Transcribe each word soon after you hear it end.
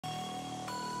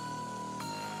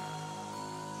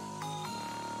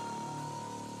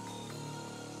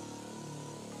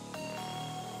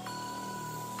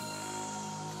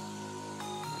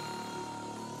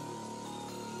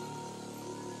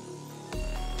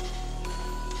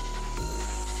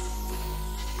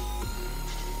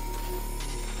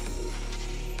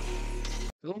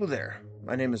Hello there,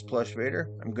 my name is PlushVader.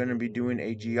 I'm going to be doing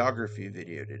a geography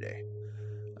video today.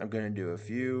 I'm going to do a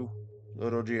few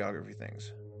little geography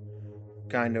things.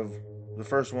 The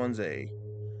first one's a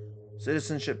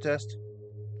citizenship test.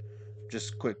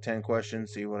 Just quick 10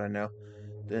 questions, see what I know.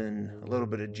 Then a little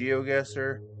bit of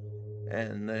GeoGuessr,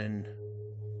 and then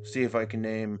see if I can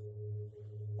name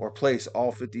or place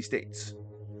all 50 states.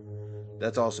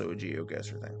 That's also a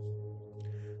GeoGuessr thing.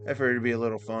 I figured it'd be a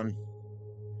little fun.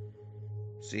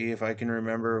 See if I can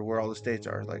remember where all the states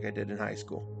are, like I did in high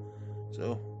school.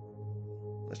 So,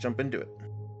 let's jump into it.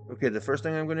 Okay, the first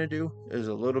thing I'm going to do is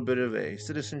a little bit of a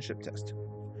citizenship test.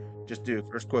 Just do.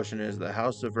 First question is the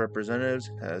House of Representatives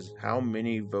has how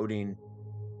many voting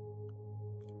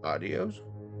audios?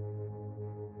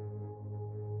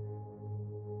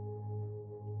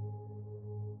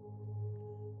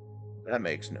 That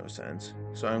makes no sense.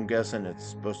 So I'm guessing it's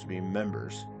supposed to be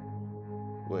members,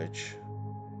 which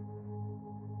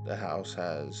the House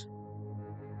has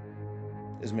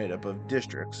is made up of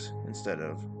districts instead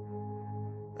of.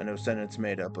 I know Senate's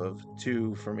made up of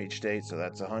 2 from each state, so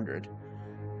that's 100.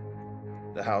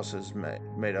 The House is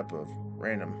made up of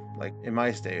random. Like in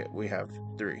my state, we have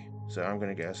 3, so I'm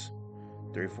gonna guess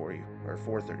 340 or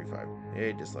 435.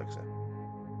 Yay, dyslexia.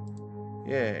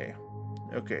 Yay.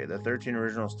 Okay, the 13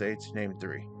 original states, name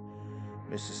 3.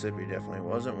 Mississippi definitely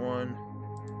wasn't one.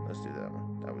 Let's do that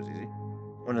one. That was easy.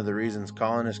 One of the reasons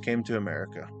colonists came to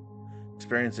America: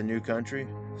 experience a new country,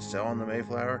 sail on the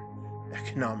Mayflower,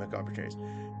 economic opportunities.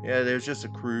 Yeah, there's just a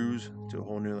cruise to a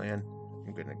whole new land.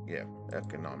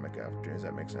 Economic opportunities.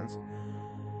 That makes sense.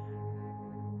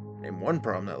 Name one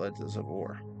problem that led to the Civil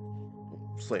War: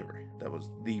 slavery. That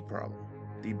was the problem,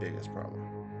 the biggest problem.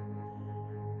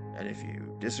 And if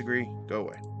you disagree, go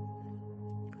away.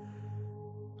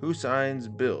 Who signs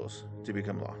bills to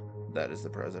become law? That is the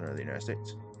President of the United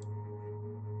States.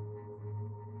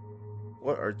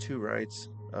 What are 2 rights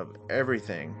of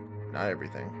everything? Not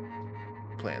everything.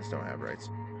 Plants don't have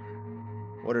rights.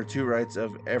 What are 2 rights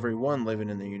of everyone living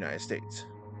in the United States?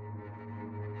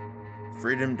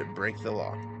 Freedom to break the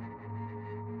law.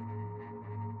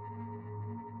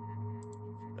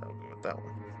 I'll go with that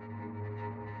one.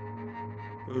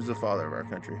 Who's the father of our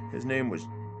country? His name was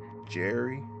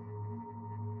Jerry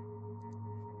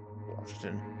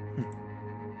Washington.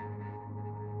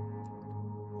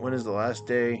 When is the last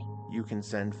day you can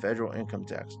send federal income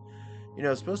tax?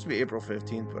 It's supposed to be April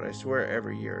 15th, but I swear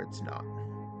every year it's not.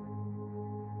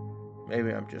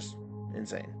 Maybe I'm just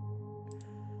insane.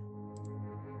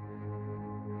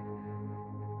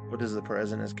 What does the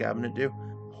president's cabinet do?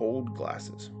 Hold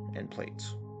glasses and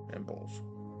plates and bowls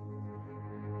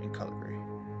and cutlery.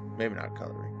 Maybe not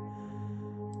cutlery.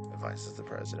 Advises the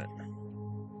president.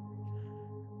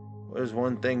 What is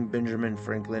one thing Benjamin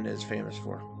Franklin is famous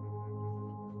for?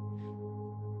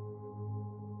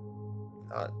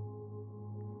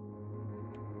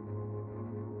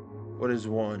 What is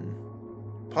one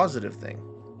positive thing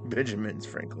Benjamin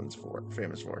Franklin's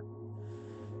famous for?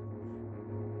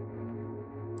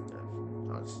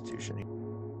 Constitution.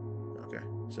 Okay,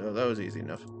 so that was easy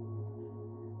enough.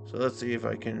 So let's see if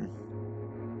I can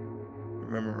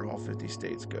remember where all 50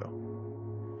 states go.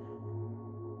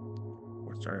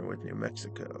 We're starting with New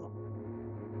Mexico,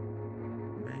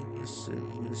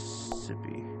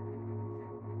 Mississippi,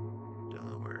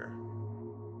 Delaware.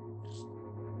 Just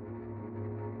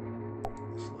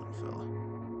this little fella.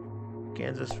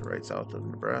 Kansas, right south of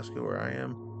Nebraska, where I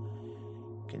am.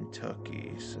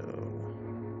 Kentucky, so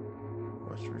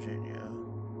West Virginia.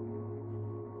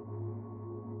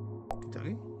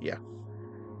 Kentucky? Yeah.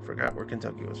 Forgot where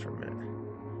Kentucky was for a minute.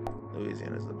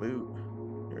 Louisiana's the boot.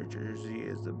 New Jersey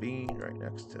is the bean, right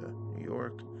next to New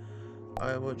York.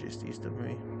 Iowa, just east of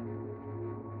me.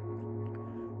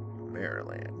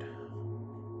 Maryland.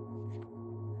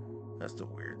 That's the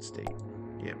weird state.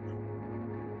 Yep.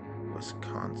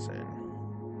 Wisconsin.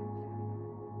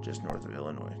 Just north of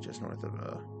Illinois, just north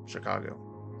of Chicago.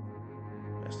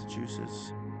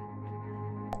 Massachusetts.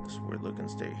 This weird looking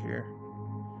state here.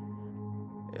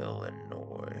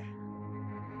 Illinois.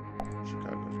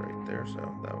 Chicago's right there,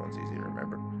 so that one's easy to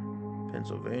remember.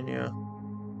 Pennsylvania.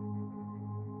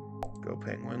 Go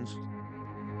Penguins.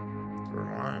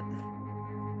 Vermont.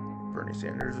 Bernie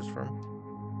Sanders is from.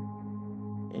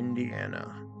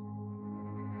 Indiana.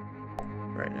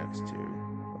 Right next to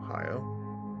Ohio.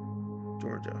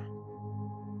 Georgia.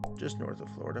 Just north of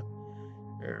Florida.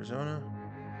 Arizona.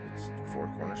 It's 4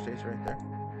 corner states right there.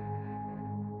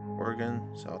 Oregon,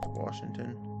 south of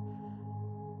Washington.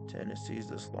 Tennessee's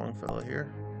this long fella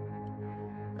here.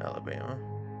 Alabama.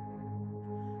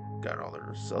 Got all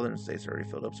their southern states already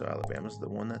filled up, so Alabama's the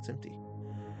one that's empty.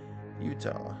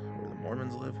 Utah, where the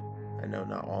Mormons live. I know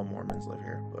not all Mormons live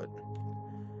here, but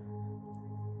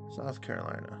South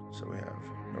Carolina. So we have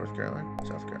North Carolina,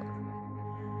 South Carolina,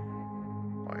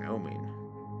 Wyoming.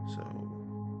 So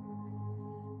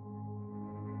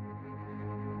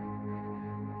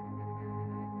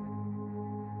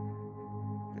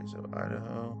okay, so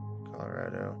Idaho,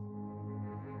 Colorado,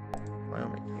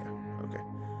 Wyoming. Yeah, okay.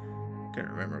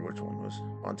 Couldn't remember which one was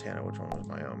Montana, which one was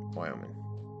Wyoming.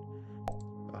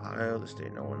 Ohio, the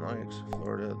state no one likes.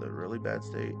 Florida, the really bad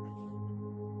state.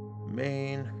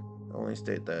 Maine, the only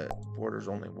state that borders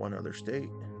only one other state,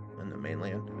 and the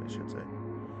mainland, I should say.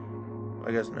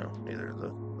 I guess no, neither of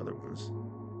the other ones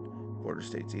border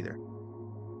states either.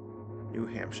 New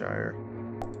Hampshire,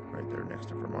 right there next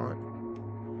to Vermont.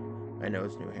 I know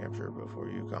it's New Hampshire before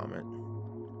you comment.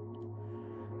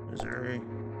 Missouri,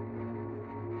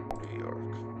 New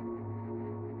York,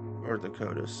 North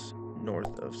Dakota's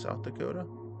north of South Dakota,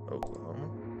 Oklahoma,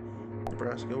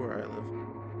 Nebraska, where I live.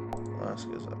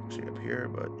 Alaska's actually up here,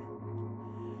 but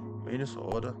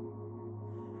Minnesota,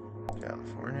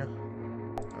 California,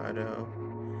 Idaho,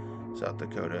 South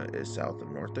Dakota is south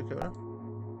of North Dakota.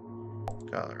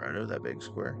 Colorado, that big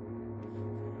square.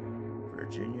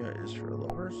 Virginia is for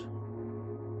lovers.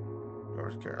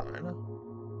 North Carolina,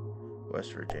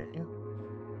 West Virginia,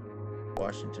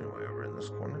 Washington way over in this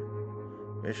corner.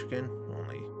 Michigan,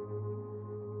 only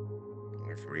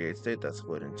 48 state that's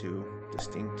split in two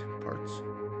distinct parts.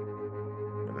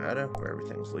 Nevada, where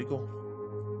everything's legal.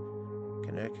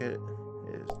 Connecticut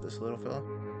is this little fella.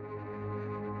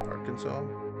 Arkansas,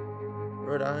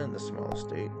 Rhode Island, the smallest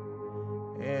state,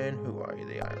 and Hawaii,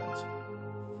 the islands.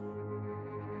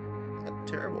 Not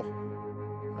terrible.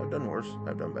 I've done worse.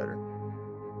 I've done better.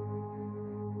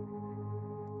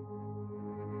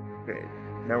 Okay,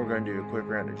 now we're going to do a quick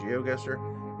round of GeoGuessr.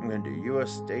 I'm going to do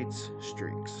U.S. states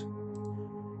streaks.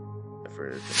 I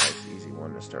figured it's a nice, easy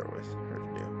one to start with, or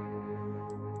to do.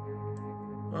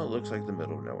 Well, it looks like the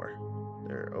middle of nowhere.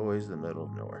 They're always the middle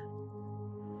of nowhere.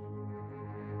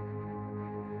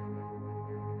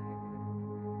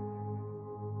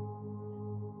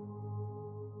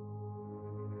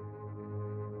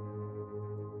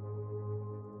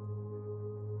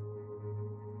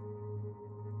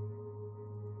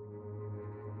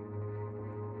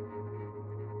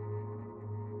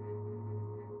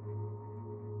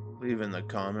 Leave in the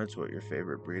comments what your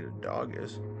favorite breed of dog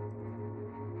is.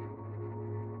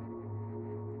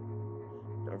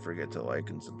 Don't forget to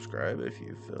like and subscribe if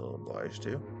you feel obliged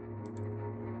to.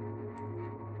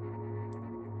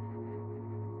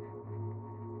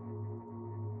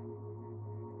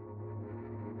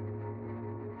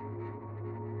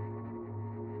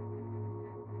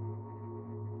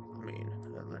 I mean,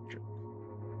 electric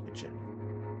kitchen.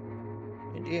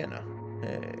 Indiana.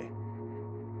 Hey.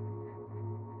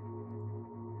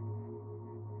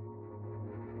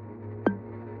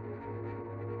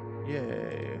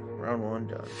 Yay, round one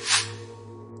done.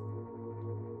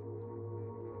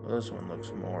 Well, this one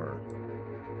looks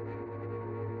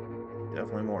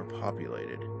definitely more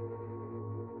populated.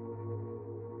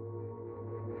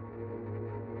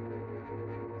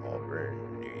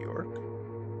 Auburn, New York.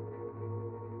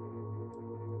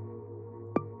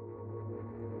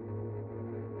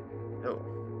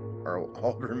 No,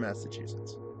 Auburn,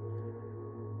 Massachusetts.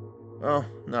 Well,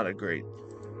 not a great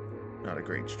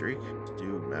streak. Let's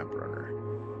do Map Runner.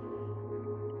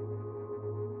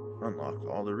 Unlock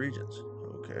all the regions.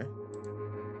 Okay.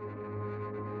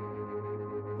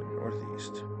 The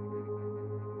Northeast.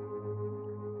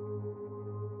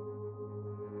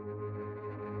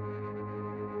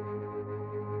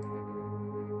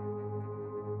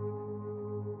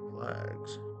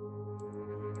 Flags.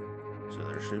 So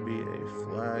there should be a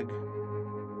flag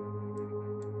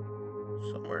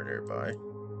somewhere nearby.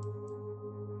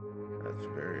 That's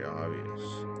very obvious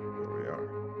where we are.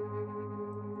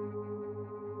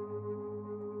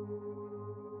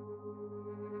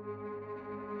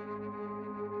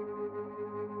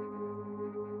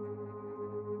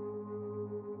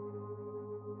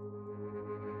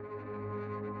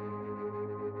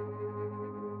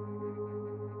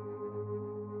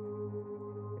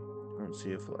 I don't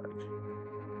see a flag.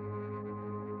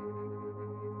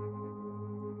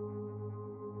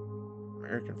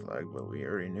 American flag, but we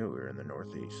already knew we were in the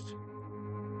Northeast.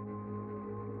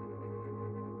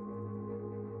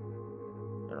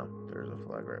 No, there's a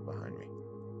flag right behind me.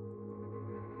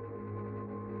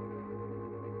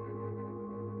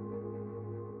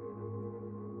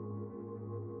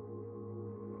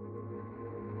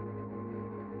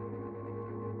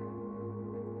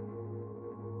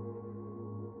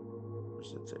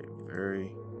 It's a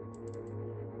very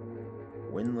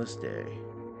windless day.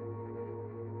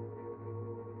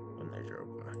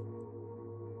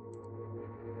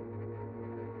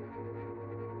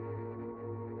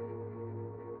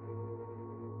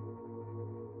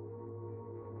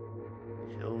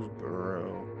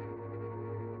 Borough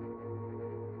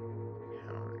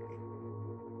County.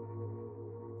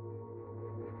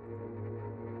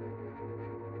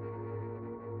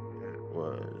 It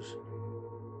was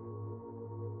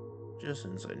just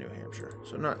inside New Hampshire,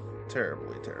 so not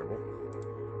terribly terrible.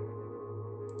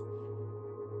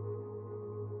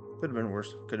 Could have been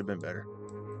worse, could have been better.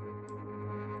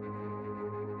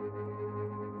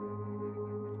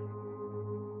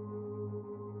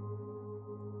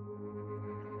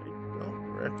 I don't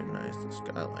recognize the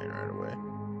skyline right away.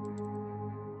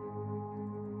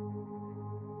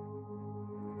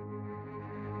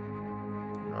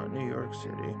 Not New York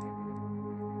City.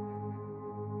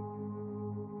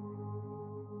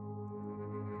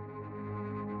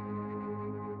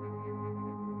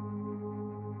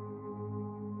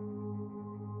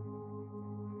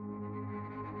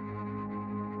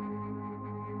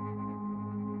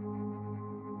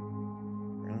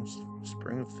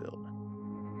 Springfield.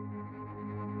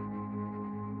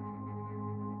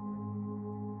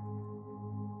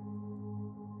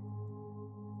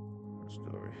 Let's go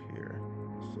over here.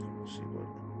 Let's see what.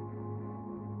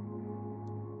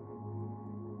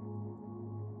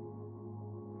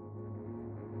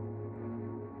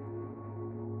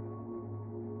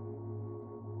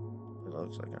 It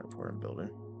looks like an important building.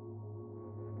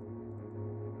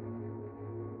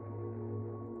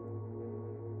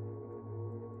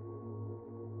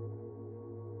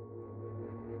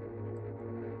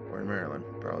 We're in Maryland,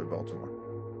 probably Baltimore.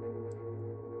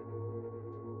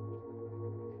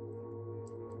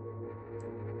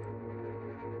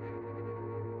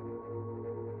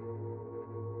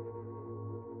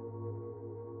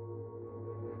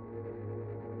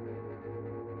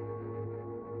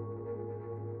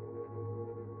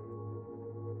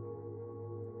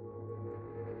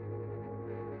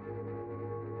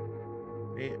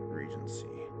 Regency.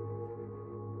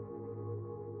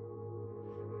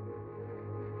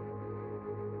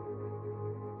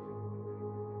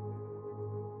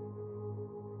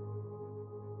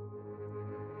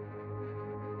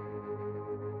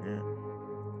 Yeah,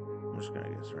 I'm just gonna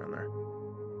guess around there.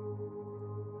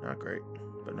 Not great,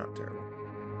 but not terrible.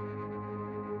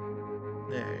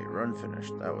 Hey, run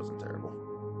finished. That wasn't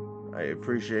terrible. I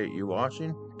appreciate you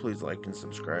watching. Please like and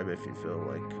subscribe if you feel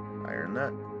like I earned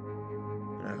that.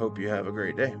 And I hope you have a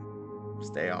great day.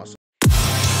 Stay awesome.